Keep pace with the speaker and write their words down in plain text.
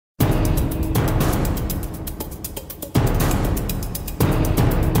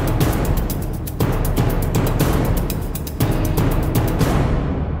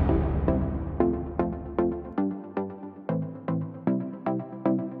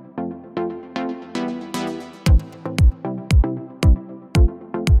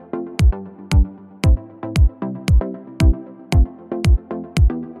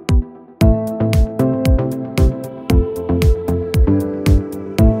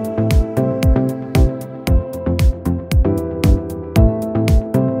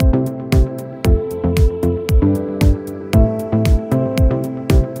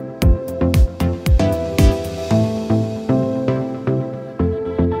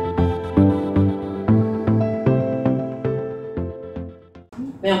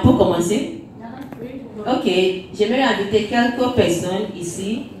Mais on peut commencer? Ok, j'aimerais inviter quelques personnes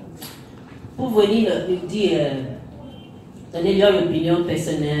ici pour venir nous dire, donner leur opinion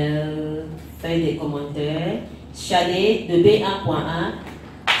personnelle, faire des commentaires. Chadé de B1.1,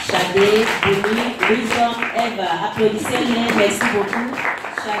 Chadé, Boumi, Wisdom, Eva. Applaudissez-les, merci beaucoup.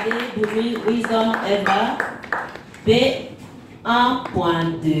 Chadé, Boumi, Wisdom, Eva.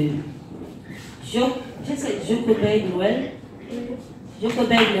 B1.2. Jocobey Noël.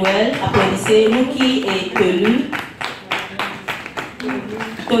 Jocobey Noël, applaudissez. Luki et Tolu.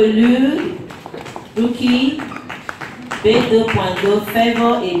 Tolu, Luki, B2.2,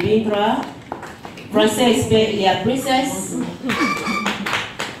 Favor et Bindra. Française, il y a princesse.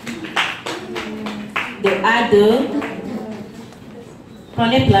 De A2.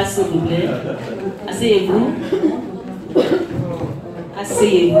 Prenez place, s'il vous plaît. Asseyez-vous.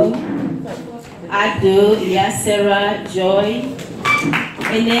 Asseyez-vous. A2, il y a Sarah, Joy.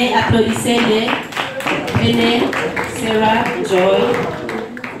 Aîné, applaudissez-les. Aîné, Sarah, Joy.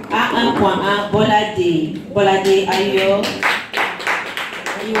 A1.1, Bolade. Bolade, Ayo.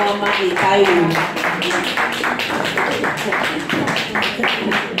 Iwama et Tayo.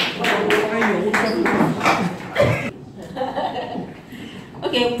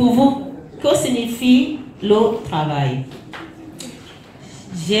 Ok, pour vous, que signifie le travail?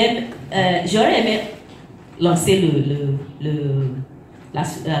 J'aurais aimé lancer la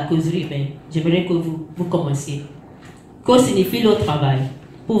causerie, mais j'aimerais que vous commenciez. Que signifie le travail?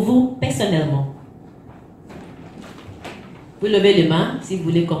 Pour vous, personnellement? Vous levez les mains si vous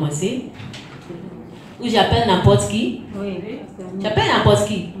voulez commencer. Ou j'appelle n'importe qui? Oui. J'appelle n'importe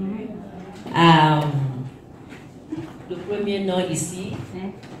qui? Oui. Le premier nom ici,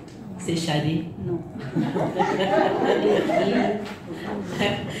 c'est Chadé. Non.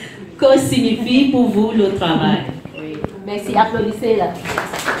 Que signifie pour vous le travail? Oui. Merci, applaudissez là.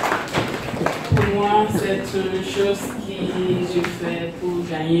 Pour moi, c'est une chose que je fais pour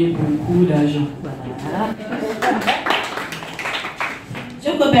gagner beaucoup d'argent. Voilà.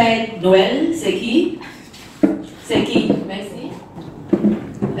 Jocobey Noël, c'est qui? C'est qui? Merci.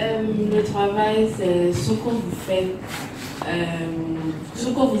 Le travail, c'est ce que vous faites, ce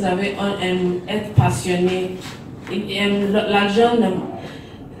que vous avez être passionné. L'argent,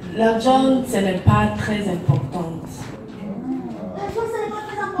 ce n'est pas très important. L'argent, ce n'est pas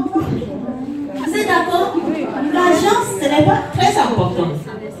très important. Vous êtes d'accord? L'argent, ce n'est pas très important.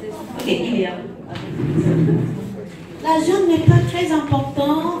 Ok, il y a. L'argent n'est pas très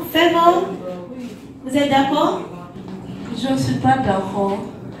important. Favor, vous êtes d'accord? Je ne suis pas d'accord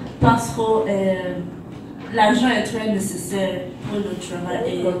parce que l'argent est très nécessaire pour le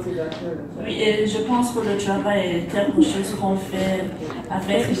travail. Et je pense que le travail est quelque chose qu'on fait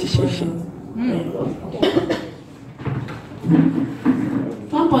avec le bonheur.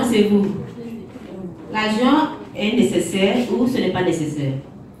 Qu'en pensez-vous? L'argent est nécessaire ou ce n'est pas nécessaire?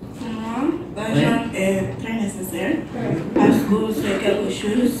 L'argent est très nécessaire parce que c'est quelque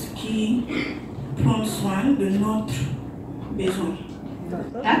chose qui prend soin de notre besoin.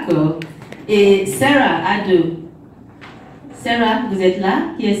 D'accord. Et Sarah, à deux. Sarah, vous êtes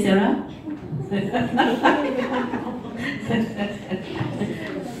là? Qui est Sarah? L'argent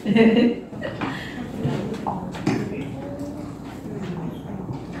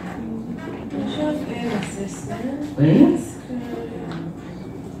est nécessaire. Oui.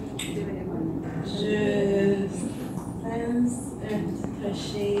 Je pense être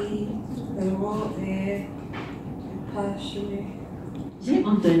caché, le mot est passionné. J'ai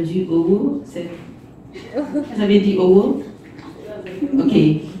entendu Owo. Vous avez dit Owo? Ok.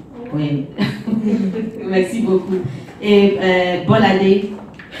 Oui. Merci beaucoup. Et Bolade.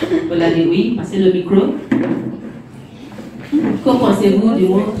 Bolade, oui. Passez le micro. Que pensez-vous du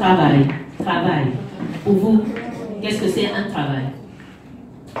mot travail? Travail. Pour vous, qu'est-ce que c'est un travail?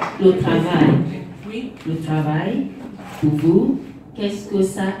 Le travail. Oui. Le travail, pour vous, qu'est-ce que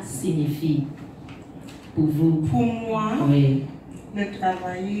ça signifie? Pour vous? Pour moi, Oui. le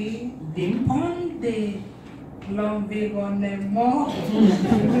travail dépend de l'environnement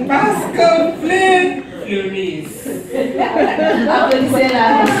parce que plus fleurissent. Applaudissez là.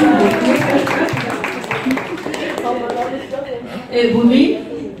 Et Boumi?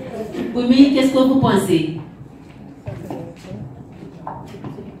 Boumi, qu'est-ce que vous pensez?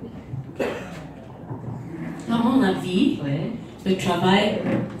 Dans mon avis, le travail,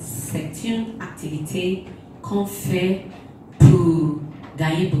 c'est une activité qu'on fait pour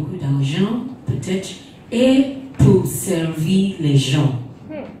gagner beaucoup d'argent, peut-être, et pour servir les gens.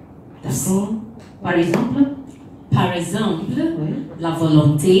 D'accord? Par exemple? Par exemple, la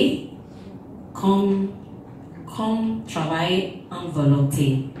volonté qu'on comme travail en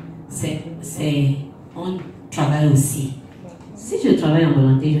volonté, on travaille aussi. Si je travaille en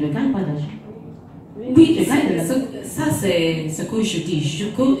volonté, je ne gagne pas d'argent. Oui, ça c'est ce que je dis.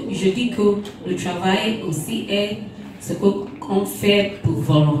 Je dis que le travail aussi est ce qu'on fait pour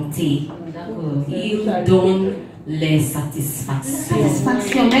volonté. Il donne les satisfactions.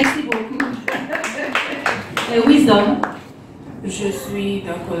 Merci beaucoup. Et wisdom. Je suis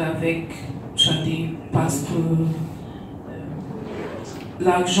d'accord avec Shadi parce que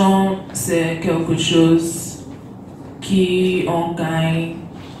l'argent c'est quelque chose qu'on gagne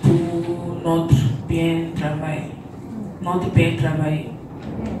pour notre bien travail. Notre bien travail.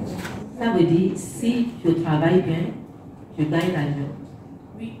 Ça veut dire, si je travaille bien, je gagne l'argent.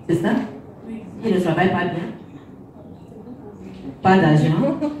 Oui. C'est ça? Oui. Si je ne travaille pas bien, pas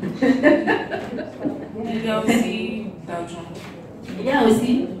d'argent. Il y a aussi d'argent. Il y a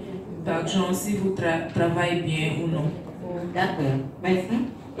aussi. D'argent si vous travaillez bien ou non. D'accord, merci.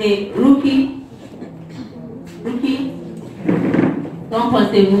 Et Rookie, qu'en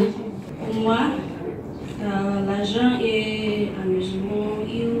pensez-vous? Pour moi, l'argent et l'amusement,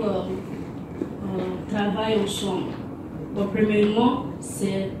 ils travaillent ensemble. Donc, premièrement,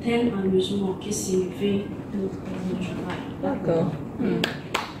 c'est un amusement qui signifie le travail. D'accord.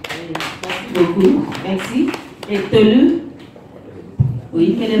 Merci beaucoup. Merci. Et Tolu?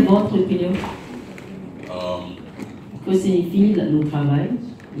 Oui, quelle est votre opinion? Que signifie le travail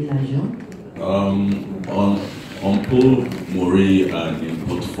et l'argent? On peut mourir à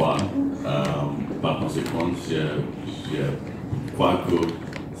n'importe quoi. Par conséquent, je crois que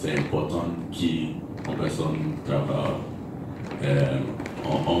c'est important qu'une personne travaille.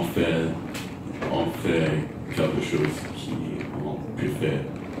 On fait quelque chose qu'on préfère.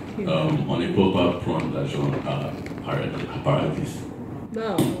 On ne peut pas prendre l'argent à paradis.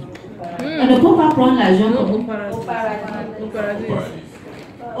 Non. On ne peut pas prendre l'argent Au paradis.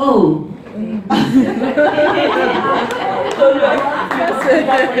 Oh!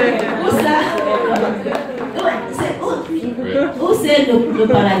 Où ça? Où c'est le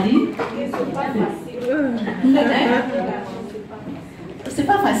paradis? C'est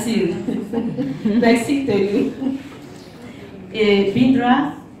pas facile. Merci, Tony. Et Bindra?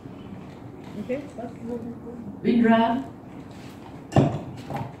 Bindra?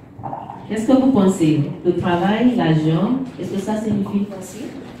 Qu'est-ce que vous pensez? Le travail, l'argent, qu'est-ce que ça signifie?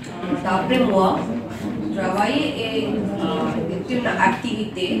 D'après moi, travailler est une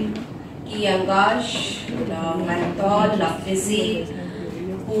activité qui engage la méthode, la physique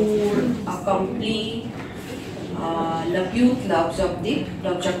pour accomplir le but,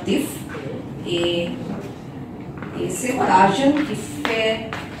 l'objectif. Et c'est l'argent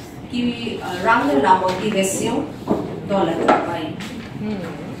qui rend la motivation dans le travail.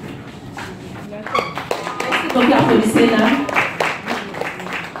 Donc, applaudissez là.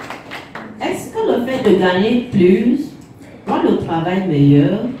 Est-ce que le fait de gagner plus rend le travail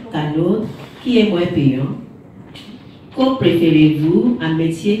meilleur qu'un autre qui est moins payant? Que préférez-vous, un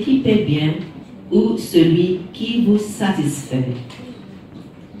métier qui paie bien ou celui qui vous satisfait?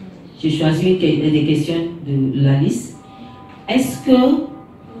 J'ai choisi des questions de la liste. Est-ce que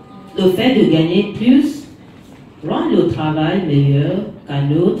le fait de gagner plus rend le travail meilleur qu'un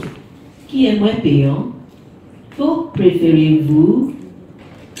autre qui est moins payant? Que préférez-vous,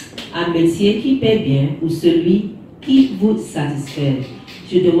 un métier qui paie bien ou celui qui vous satisfait?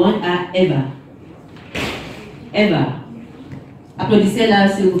 Je demande à Eva. Eva, applaudissez-la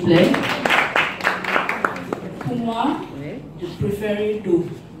s'il vous plaît. Pour moi, je préfère deux.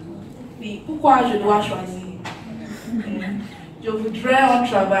 Oui, pourquoi je dois choisir? Je voudrais un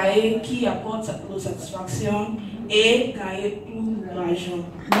travail qui apporte la satisfaction et gagner tout l'argent.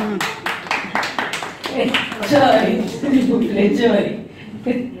 Joy, s'il vous plaît, Joy.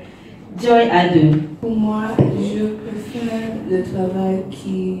 Joy à deux. Pour moi, je préfère le travail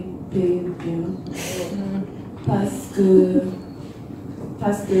qui paye bien. Parce que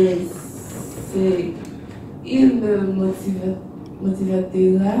il me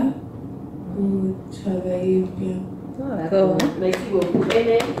motivera pour travailler bien. D'accord. Merci beaucoup.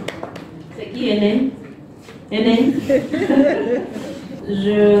 Aîné. C'est qui Aîné? Aîné?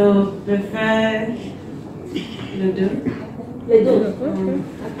 Je préfère les deux. Les deux.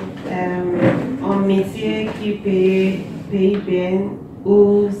 Un métier qui paye bien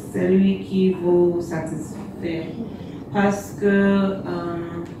ou celui qui vous satisfait. Parce que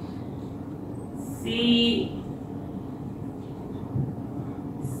si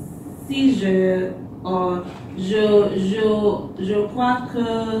je crois que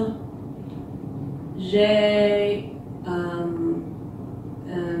j'ai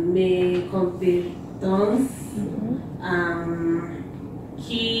mes importance,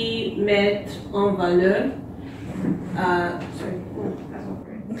 qui mettent en valeur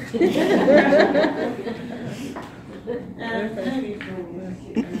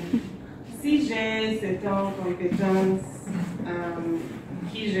si j'ai certaines compétences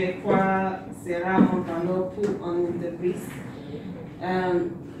qui je crois sera en valeur pour une entreprise,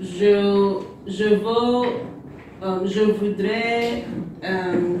 je voudrais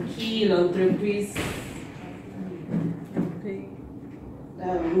que l'entreprise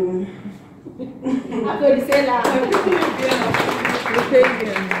applaudissez là.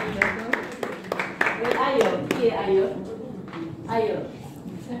 Ailleurs, qui est ailleurs? Ailleurs.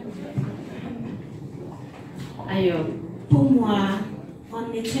 Ailleurs. Pour moi, on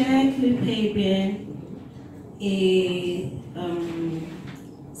était qui paye bien et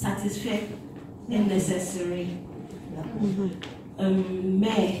satisfait et nécessaire.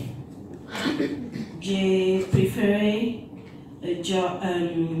 Mais j'ai préféré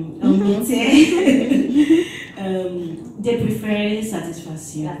un métier de préférer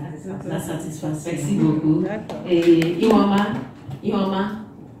satisfaction. La satisfaction. Merci beaucoup. Et Iwama,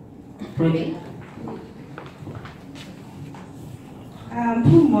 prenez.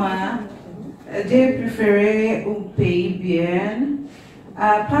 Pour moi, j'ai préféré un pays bien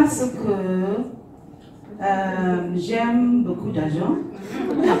parce que j'aime beaucoup d'argent.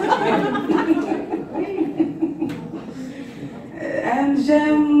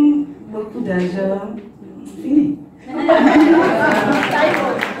 J'aime beaucoup d'argent. Fini.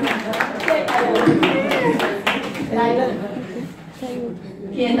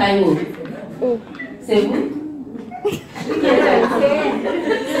 Qui est Taïwo? C'est vous?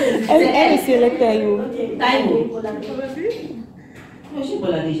 Elle c'est le Taïwo. Taïwo. Je suis pour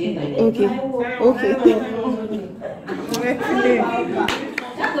la DG Taïwo. Ok. Ok.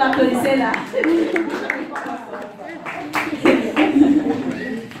 Vous applaudissez là.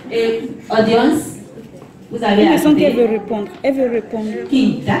 Et audience, vous avez Je sens qu'elle activé. veut répondre. Elle veut répondre.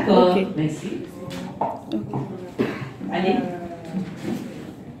 Qui? D'accord. Ok. Merci. Allez.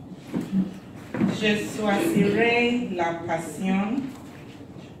 Je choisirai la passion.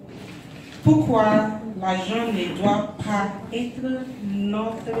 Pourquoi l'argent ne doit pas être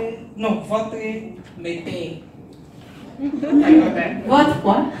votre métier? Votre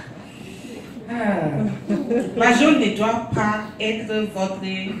quoi? L'argent ne doit pas être votre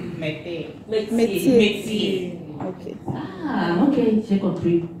métier. Métier. Ok. Ah, ok, j'ai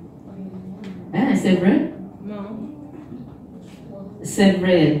compris. Hein, c'est vrai? Non. C'est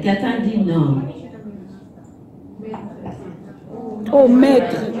vrai. Quelqu'un dit non. Oh,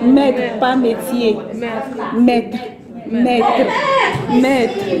 maître. Maître, pas métier. Maître. Maître.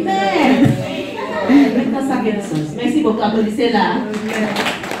 Maître. Maintenant, ça fait du sens. Merci beaucoup. Applaudissez là.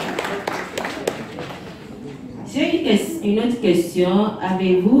 J'ai une autre question.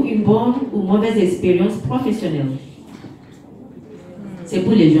 Avez-vous une bonne ou mauvaise expérience professionnelle? C'est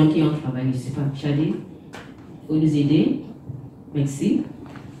pour les gens qui ont travaillé. Je ne sais pas. Chadi, vous nous aider? Merci.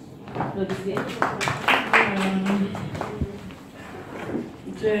 Applaudissez.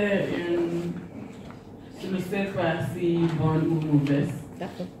 Je ne sais pas si bonne ou mauvaise.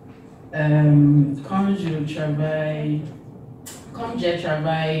 Quand j'ai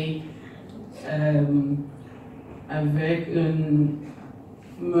travaillé avec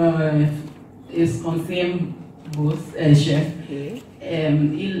mon ancien boss, chef,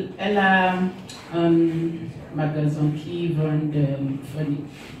 elle a un magasin qui vend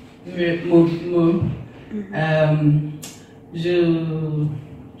mots.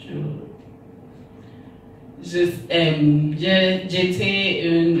 J'étais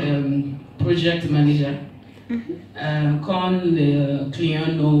un project manager. Quand le client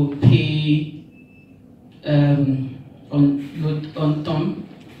nous paye en temps,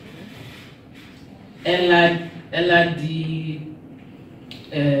 elle a dit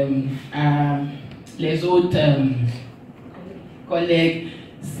à les autres collègues,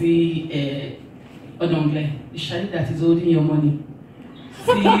 si en anglais, Shadi, that is holding your money.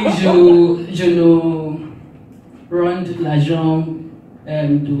 Si je nous rends l'argent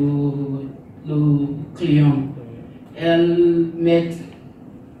du client, elle met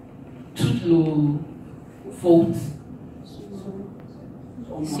toutes les fautes.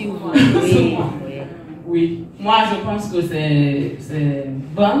 Oui, moi je pense que c'est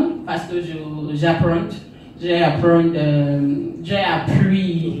bon parce que j'ai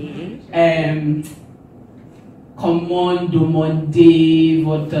appris comment demander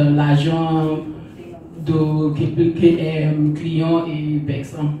votre l'argent de clients et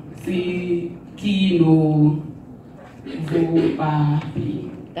personnes qui ne vaut pas payer.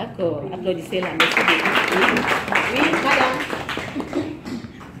 D'accord, applaudissez-la, merci beaucoup. Oui, madame.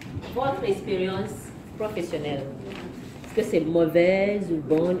 Votre expérience professionnelle, est-ce que c'est mauvaise ou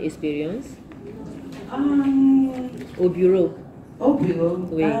bonne expérience? Au bureau. Au bureau?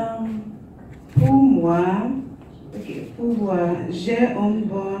 Oui. Pour moi, j'ai une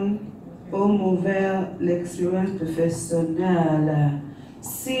bonne ou mauvaise expérience professionnelle.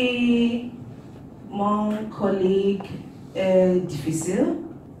 Si mon collègue est difficile,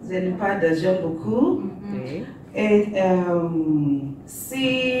 je n'ai pas d'argent beaucoup. Et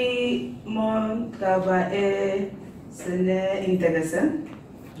si mon travail est intéressant,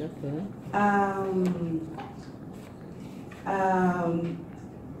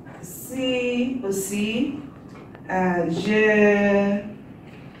 si aussi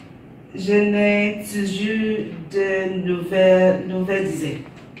je n'ai toujours de nouvelles désirs.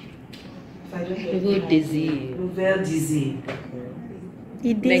 Nouveaux désirs. Nouvelles désirs.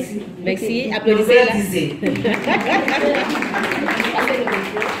 Merci, merci. Applaudissez-la. Désirs. Est-ce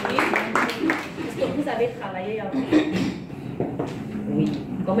que vous avez travaillé en Oui.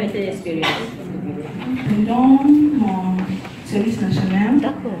 Comment était l'expérience? Dans mon service national,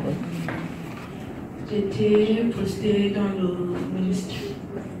 j'étais postée dans le ministère.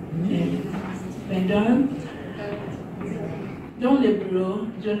 Dans le bureau,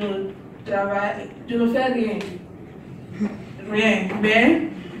 je ne fais rien. Rien, mais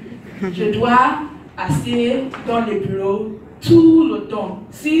je dois assis dans le bureau tout le temps.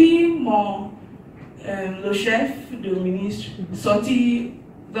 Si le chef de ministre sortit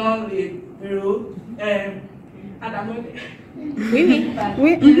dans le bureau,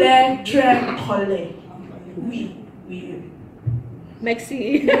 Oui. il est très colère. Oui. Merci.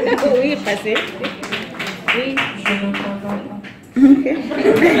 Oui, passez. Oui. Je ne comprends pas.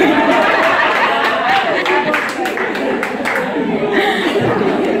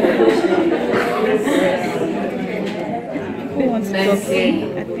 Merci.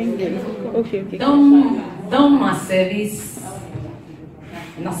 Okay. Dans mon service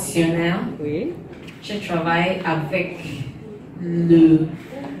national, je travaille avec le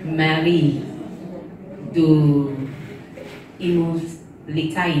mari de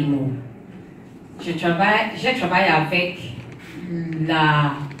l'État IMO. Je travaille avec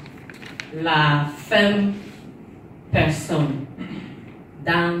la femme personne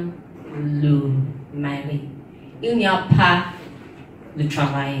dans le mari. Il n'y a pas de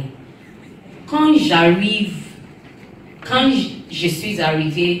travail. Quand je suis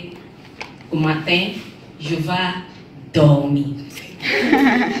arrivée au matin, je vais dormir.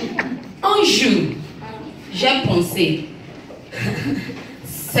 Un jour, j'ai pensé,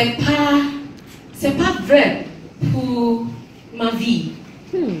 c'est pas vrai pour ma vie.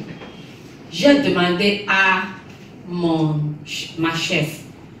 J'ai demandé à ma chef,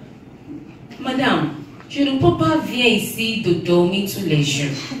 Madame, je ne peux pas venir ici de dormir tous les jours.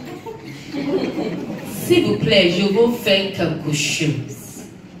 S'il vous plaît, je veux faire quelque chose.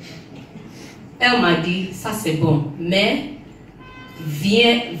 Elle m'a dit, ça c'est bon, mais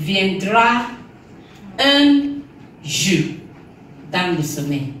viendra un jour dans le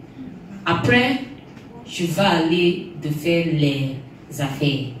semaine. Après, je vais aller de faire les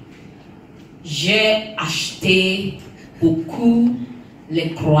affaires. J'ai acheté beaucoup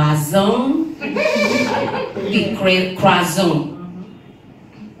les croissants,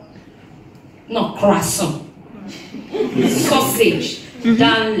 croissants, sausage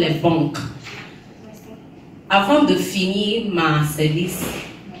dans les banques. Avant de finir ma service,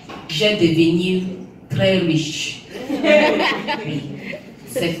 j'ai devenu très riche. Oui.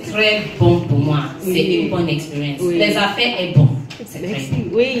 C'est très bon pour moi. C'est une bonne expérience. Les affaires est bon. C'est très bon.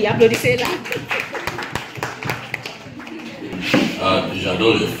 Oui, applaudissez-la.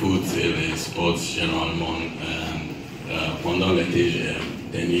 J'adore le foot et les sports généralement. Pendant l'été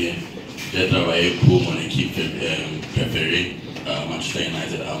dernier, j'ai travaillé pour mon équipe préférée, Manchester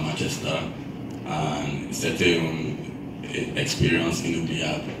United à Manchester. C'était une expérience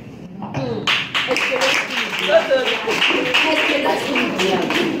inoubliable.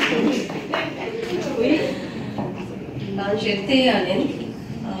 Oui. Quand j'étais en Inde,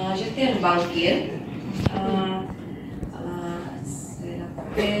 j'étais une banquière. Ça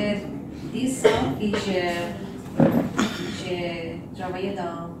fait 10 ans que j'ai travaillé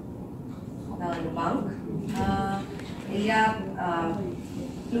dans une banque. Il y a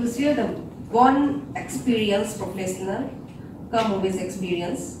plusieurs bonnes expériences professionnelles comme mauvaises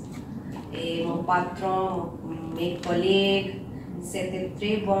expériences. Et mon patron, mes collègues, c'était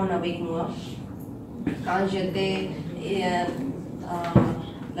très bon avec moi. Quand j'étais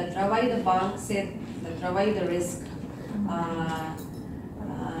le travail de banque, c'est le travail de risque.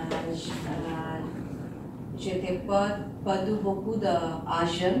 j'étais pas beaucoup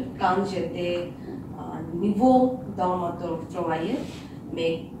d'âge quand j'étais nouveau dans mon travail,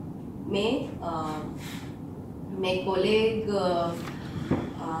 mais mes collègues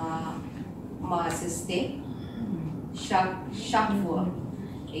m'ont assisté chaque fois,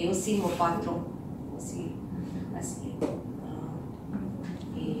 et aussi mon patron aussi.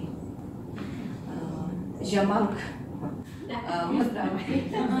 Et je manque mon travail.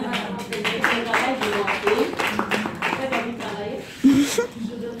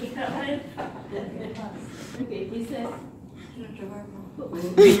 Je devrais travailler. Ok, princesse. Je ne travaille pas.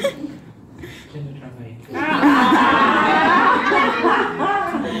 Je ne travaille pas.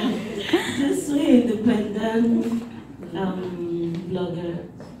 Je suis indépendante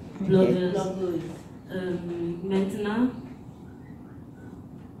blogueuse. Maintenant,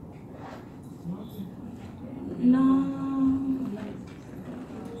 non,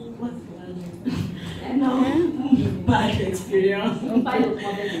 pas d'expérience. Pas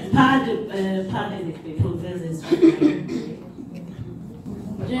de mauvaise expérience.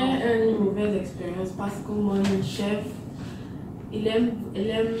 J'ai une mauvaise expérience parce que mon chef, il aime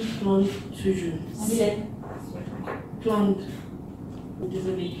plaindre toujours. Plaindre.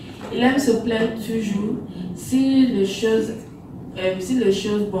 Désolée. Il aime se plaindre toujours si les choses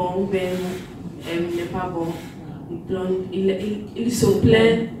bon ou bien n'est pas bon. Il se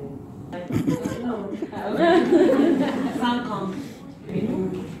plaint. 5 ans.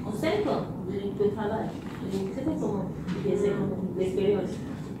 En 5 ans de travail. C'était comment l'expérience?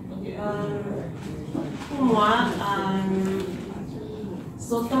 Pour moi,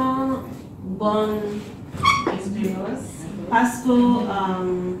 c'est une bonne expérience parce que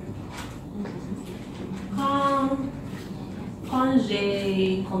quand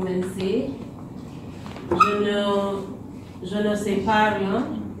j'ai commencé, je ne sais pas rien,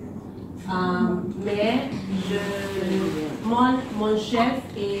 mais mon chef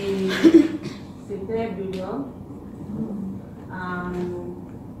c'était brillant.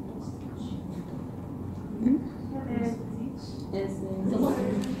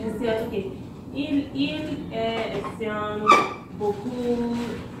 Il enseigne beaucoup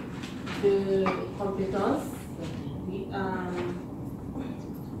de compétences.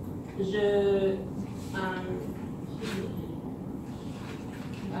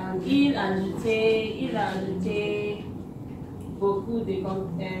 Il a ajouté beaucoup de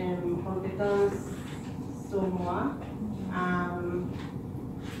compétences sur moi.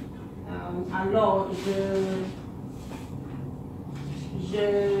 Alors,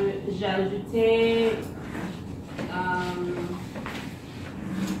 j'ai ajouté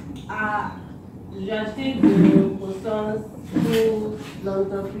de connaissances pour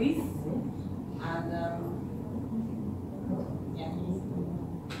l'entreprise.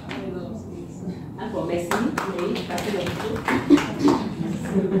 D'accord, merci. Oui, passez le tour.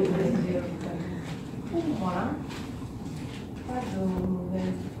 Pour moi, pas de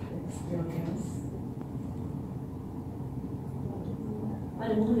mauvaise expérience. Pas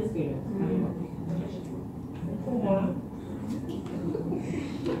de mauvaise expérience. Pour moi,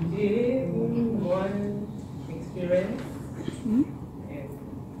 j'ai une bonne expérience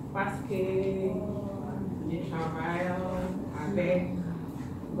parce que je travaille avec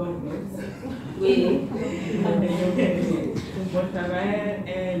bonne notes. Oui. Mon travail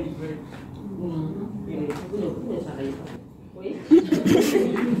est libre. Vous ne travaillez pas. Oui. Vous ne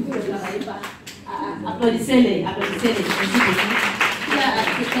travaillez pas. Applaudissez-les. Merci beaucoup. Qui a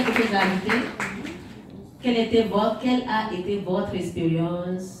quelque chose à ajouter? Quelle a été votre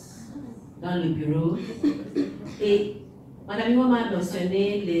expérience dans le bureau? Et Madame Iwama a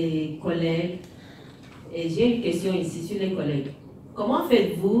mentionné les collègues. Et j'ai une question ici sur les collègues. Comment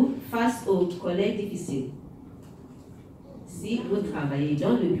faites-vous face aux collègues difficiles? Si vous travaillez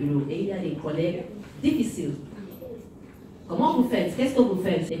dans le bureau et il y a des collègues difficiles, comment vous faites? Qu'est-ce que vous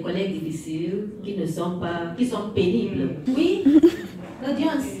faites? Les collègues difficiles qui sont pénibles. Oui,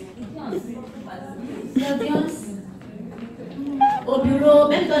 l'audience. Au bureau,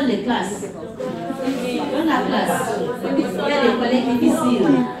 même dans les classes. Dans la classe, il y a des collègues difficiles.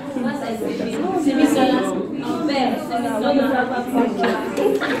 C'est Missola.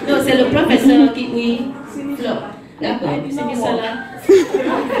 Non, c'est le professeur qui, oui. D'accord, c'est Missola.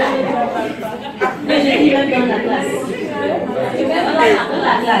 Mais je dis même dans la classe. Dans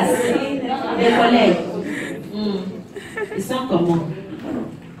la classe. Les collègues. Ils sont comment?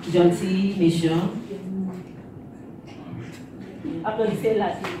 Gentils, méchants. Applaudissez là.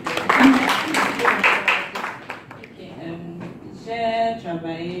 J'ai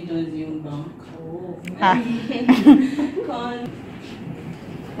travaillé dans une banque.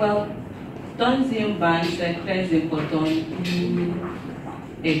 Well, dans une banque, c'est très important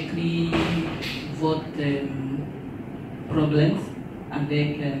d'écrire votre problème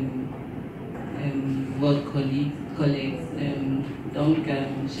avec votre collègue. Donc,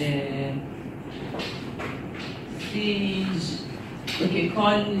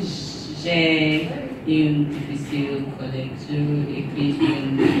 quand j'ai une difficile collègue, j'écris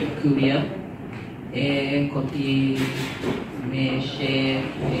une courrier et copie mes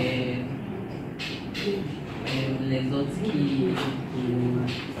chefs et les autres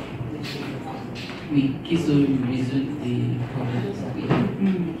qui sont résolus des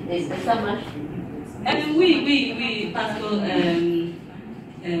problèmes. Et ça marche? Oui, parce que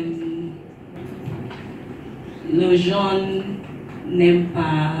les gens n'aiment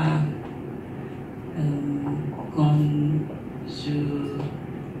pas quand je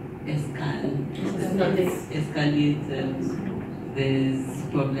escalade des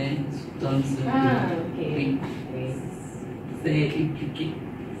problèmes dans oui. C'est impliqué.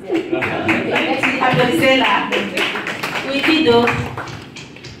 Applaudissez là. Oui, qui d'autre?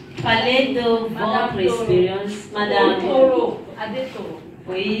 Parlez de votre expérience, madame. Adetoro.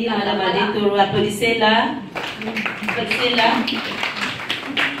 Oui, madame Adetoro, applaudissez là. Applaudissez là.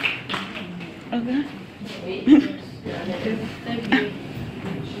 Oui.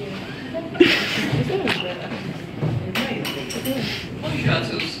 Bonjour à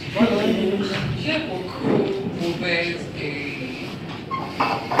tous. J'ai beaucoup mauvaises et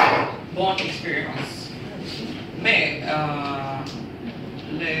bonnes expériences. Mais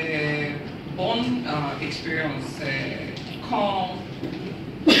les bonnes expériences, c'est quand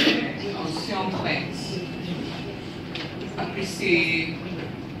ancien prince apprécie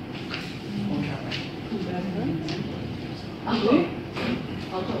mon travail.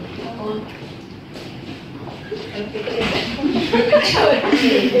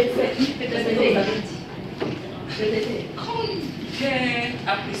 Quand j'ai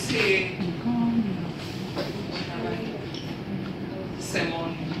apprécié c'est mon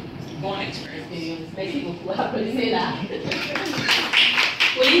bonne expérience. Merci beaucoup. Applaudissez là.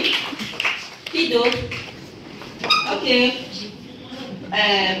 Oui. Qui d'autre? Ok.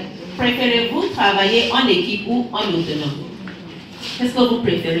 Préférez-vous travailler en équipe ou en autonome? Qu'est-ce que vous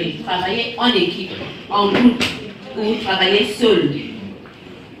préférez? Travailler en équipe, en groupe ou travailler seul?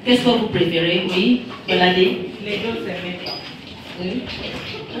 Qu'est-ce que vous préférez? Oui, regardez. Les deux s'aimer. Oui.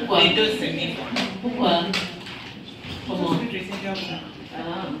 Pourquoi? Les deux s'aimer. Pourquoi? Comment?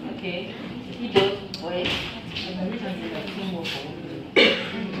 Ah, ok. Qui d'autre? Oui.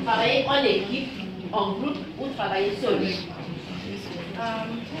 Travailler en équipe, en groupe ou travailler seul?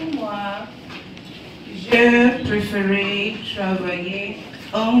 Pour moi, je préférais travailler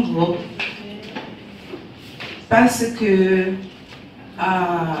en groupe parce que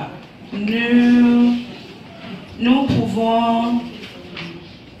nous pouvons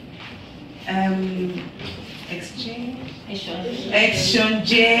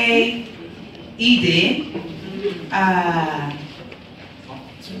échanger idées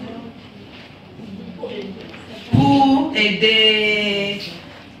pour aider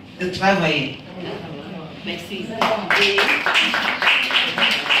à travailler. Merci.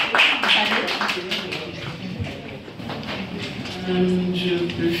 Je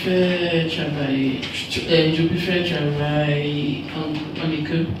préfère travailler en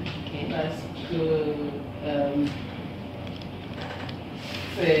équipe parce que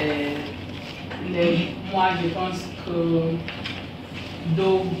moi je pense que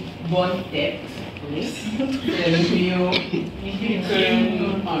deux bonnes têtes c'est mieux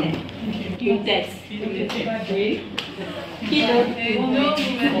qu'une tête. Qui d'autre?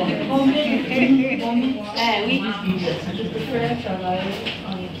 Oui. Je préfère travailler en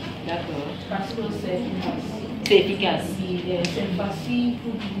équipe. D'accord. Parce que c'est efficace. C'est facile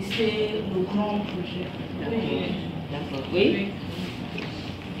pour glisser le grand projet. D'accord. Oui.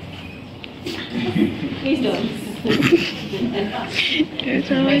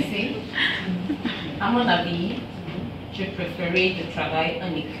 Merci. À mon avis, je préférais le travail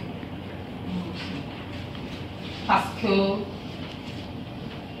en équipe. Parce que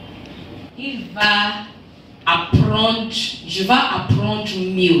je vais apprendre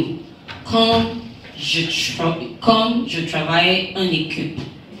mieux quand je travaille en équipe.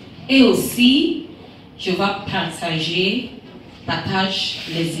 Et aussi, je vais partage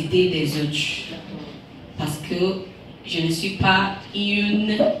les idées des autres. Parce que je ne suis pas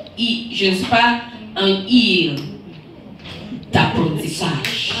un île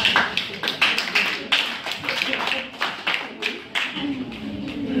d'apprentissage.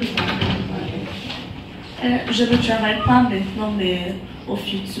 Je ne travaille pas maintenant, mais au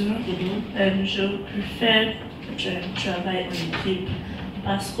futur, je préfère travailler en équipe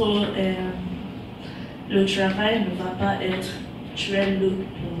parce que le travail ne va pas être très lourd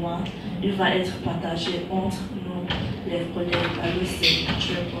pour moi, il va être partagé entre nous, les collègues. Alors c'est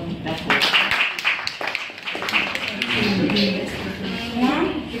très bon. Moi,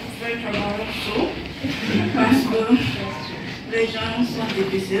 je préfère travailler seul parce que les gens sont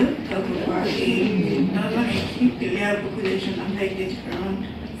difficiles quelquefois et dans une équipe, il y a beaucoup de gens avec des différentes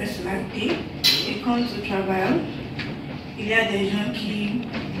personnalités et quand je travaille, il y a des gens qui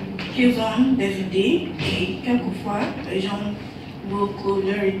ont des idées et quelquefois les gens beaucoup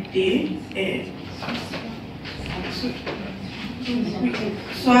leurs idées et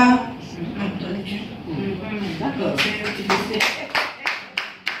soit entendues. D'accord.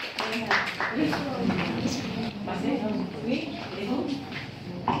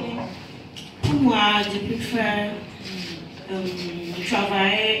 Pour moi, je préfère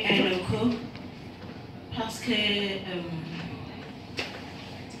travailler en équipe parce que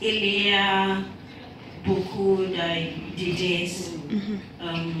il y a beaucoup d'idées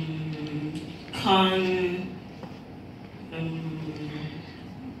comme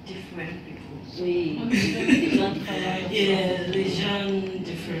different people. Oui, les gens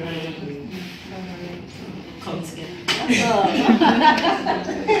différents come together.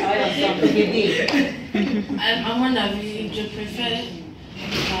 À mon avis, je préfère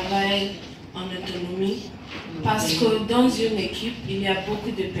travailler en autonomie parce que dans une équipe, il y a beaucoup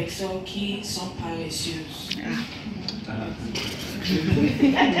de personnes qui sont paresseuses.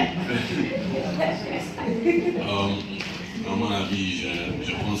 À mon avis,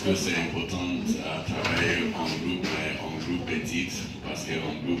 je pense que c'est important de travailler en groupe petit, parce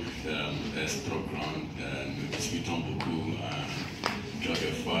qu'en groupe est trop grand. Nous discutons beaucoup.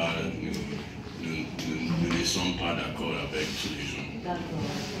 Quelquefois, nous ne sommes pas d'accord avec tous les gens. D'accord.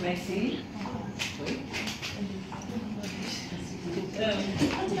 Merci. Oui.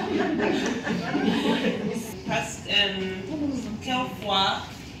 Parce que quelquefois,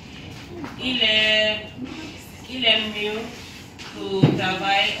 il est mieux de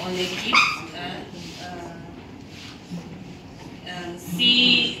travailler en équipe.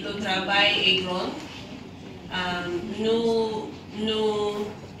 Si le travail est grand, nous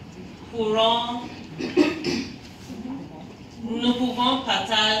pouvons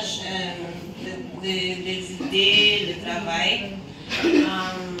partager des idées, le travail.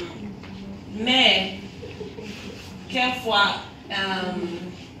 Mais quelquefois,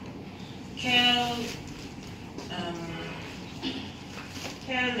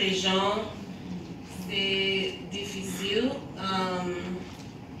 les gens, c'est difficile.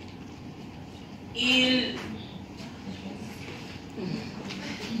 Ils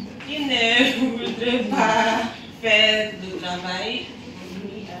ne voudraient pas faire le travail.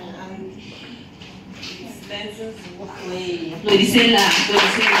 Oui, applaudissez-la, c'est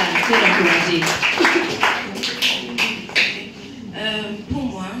encouragé. Pour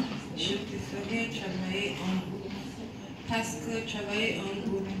moi, je préférais travailler en groupe parce que travailler en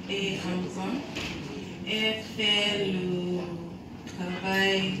groupe est important et faire le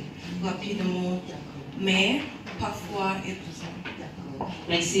travail rapidement, mais parfois épuisant.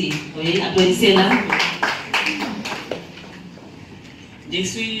 Merci. Oui, applaudissez-la. Je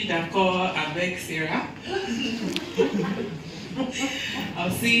suis d'accord avec Sarah.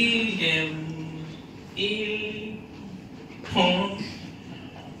 Aussi, il prend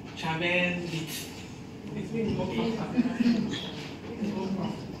travail vite.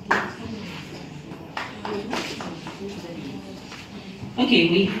 Ok,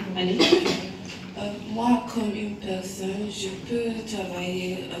 oui, allez. Moi, comme une personne, je peux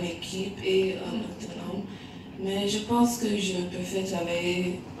travailler en équipe et en autonome, mais je pense que je préfère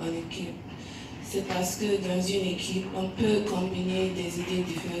travailler en équipe. C'est parce que dans une équipe, on peut combiner des idées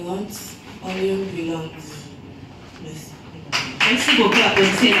différentes en une brillante. Merci. Merci beaucoup,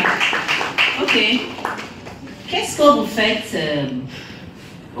 applaudissez-la. Ok. Qu'est-ce que vous faites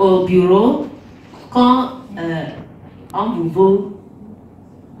au bureau quand on vous vaut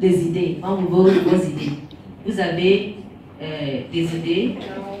des idées, on vous vaut vos idées? Vous avez des idées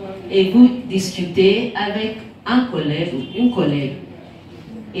et vous discutez avec un collègue ou une collègue.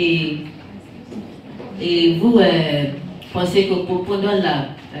 Et vous pensez que pendant la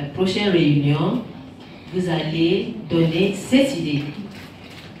prochaine réunion, vous allez donner cette idée.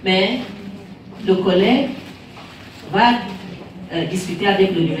 Mais le collègue va discuter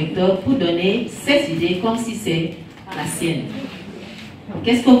avec le directeur pour donner cette idée comme si c'est la sienne.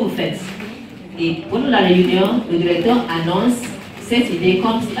 Qu'est-ce que vous faites? Et pendant la réunion, le directeur annonce cette idée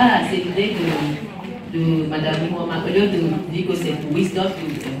comme si, c'est l'idée de Madame Mohamed, au lieu de dire que c'est wisdom,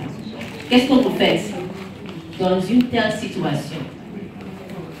 qu'est-ce que vous faites dans une telle situation?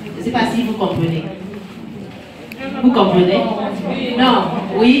 Je ne sais pas si vous comprenez. Vous comprenez? Non,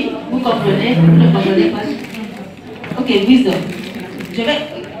 oui, vous comprenez? Vous ne comprenez pas? Ok, wisdom. Je vais.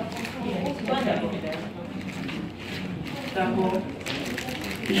 D'abord,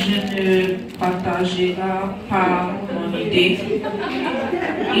 je ne partagerai pas mon idée.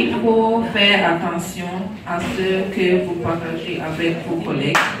 Il faut faire attention à ce que vous partagez avec vos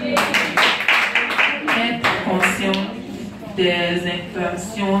collègues. Être conscient des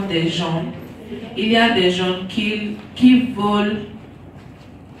intentions des gens. Il y a des gens qui volent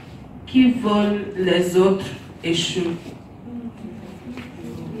les autres échouent.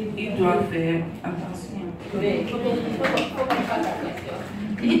 Ils doivent faire attention.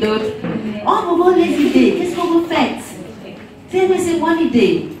 Et d'autres, on vous vole les idées, qu'est-ce que vous faites? C'est mon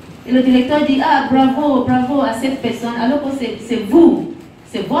idée. Et le directeur dit, ah bravo, bravo à cette personne, alors que c'est vous,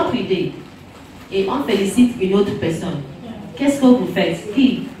 c'est votre idée. Et on félicite une autre personne. Qu'est-ce que vous faites?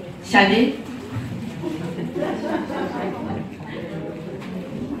 Qui? Chalet?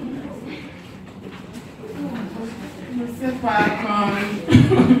 Je sais pas, comme...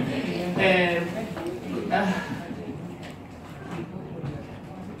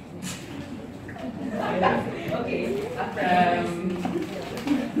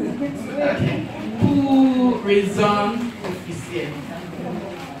 Pour raison officielle,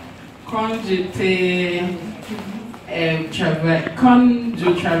 quand j'ai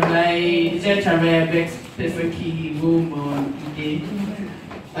travaillé avec personnes qui vont m'aider.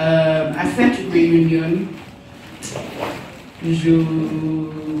 À cette réunion, je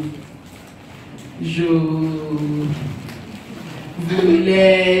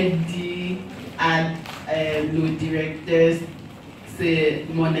voulais dire à le directeur c'est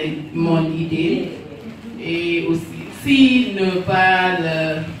mon idée et aussi s'il ne pas le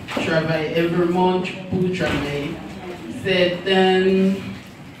travail vraiment pour travailler, c'est un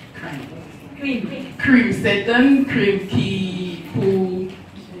crime, c'est un crime qui pour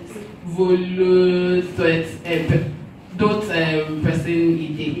voler d'autres personnes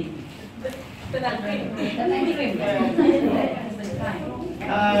idées.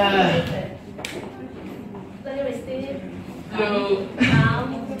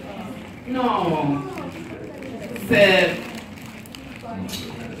 Non, c'est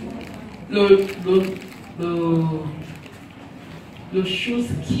le chose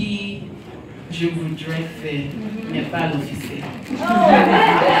qui je voudrais faire n'est pas l'officiel.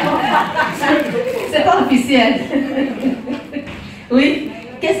 C'est pas officiel. Oui?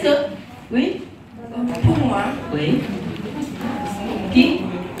 Qu'est-ce que... Oui? Pour moi. Oui. Qui?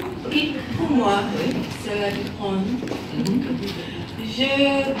 Pour moi, cela dépend. Je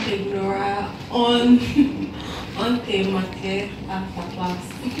t'ignore on te mettait à ta place.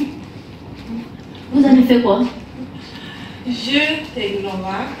 Vous avez fait quoi? Je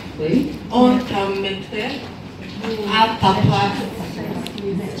t'ignore. Oui. On te mettrait à ta place.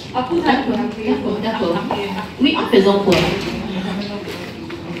 D'accord. Oui, en faisant quoi?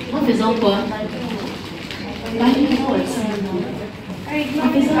 En faisant quoi?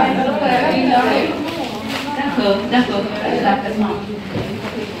 D'accord.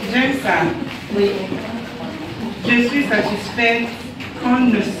 J'aime ça. Oui. Je suis satisfaite quand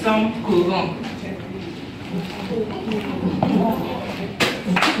nous sommes courants.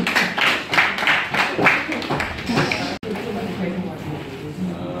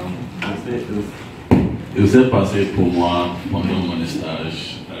 Il s'est passé pour moi pendant mon stage.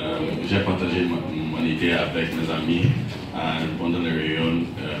 J'ai partagé mon idée avec mes amis. Pendant les réunions,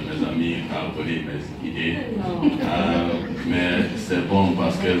 mes amis ont volé mes idées. Mais c'est bon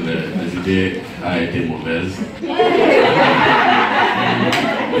parce que les idées ont été mauvaises.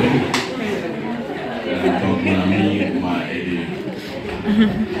 Donc mon ami m'a aidé.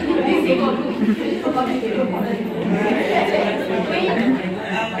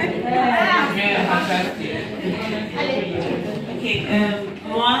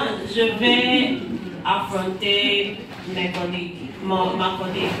 Moi, je vais affronter mes collègues, ma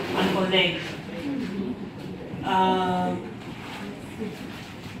collègue.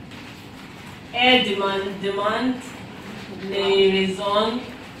 Elle demande les raisons.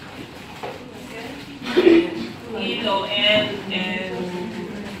 Il ou elle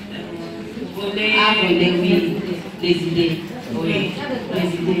voulait oui, les idées. Oui, les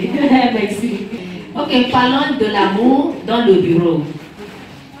idées. Merci. Ok, parlons de l'amour dans le bureau.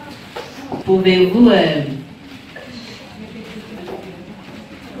 Pouvez-vous...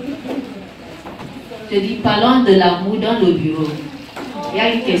 Je dis, parlons de l'amour dans le bureau. Il y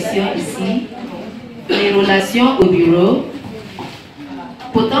a une question ici. les relations au bureau.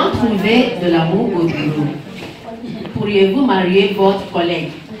 Peut-on trouver de l'amour au bureau? Pourriez-vous marier votre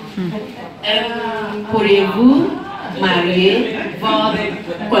collègue? Pourriez-vous marier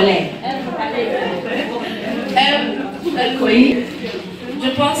votre collègue? Oui. Je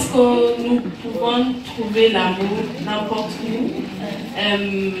pense que nous pouvons trouver l'amour n'importe où,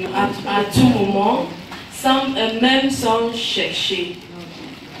 à tout moment, même sans chercher.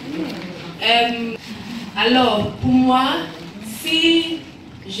 Alors, pour moi, si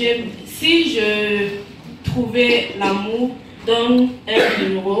je trouvais l'amour dans un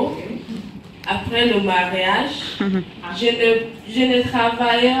bureau, après le mariage, je ne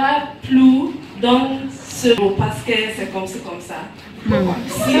travaillerai plus dans ce bureau parce que c'est comme ça.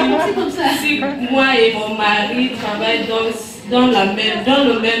 Si moi et mon mari travaillent dans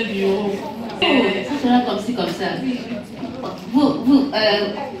le même bureau, ça sera comme ça.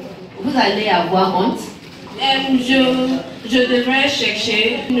 Vous allez avoir honte? Je devrais chercher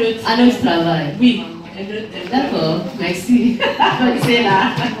un autre travail. Oui. D'accord, merci. C'est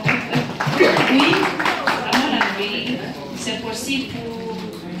là. Oui, à mon avis, c'est possible pour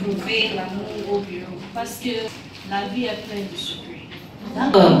trouver l'amour au bureau parce que la vie est pleine de surprises.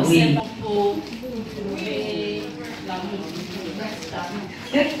 D'accord, oui. C'est bon pour trouver l'amour.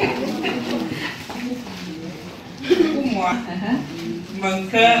 Pour moi, mon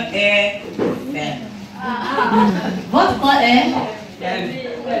cœur est ferme. Votre corps est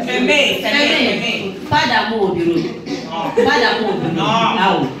fermé. Pas d'amour au bureau. Pas d'amour au bureau.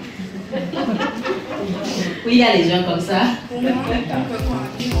 Là-haut. Oui, il y a des gens comme ça.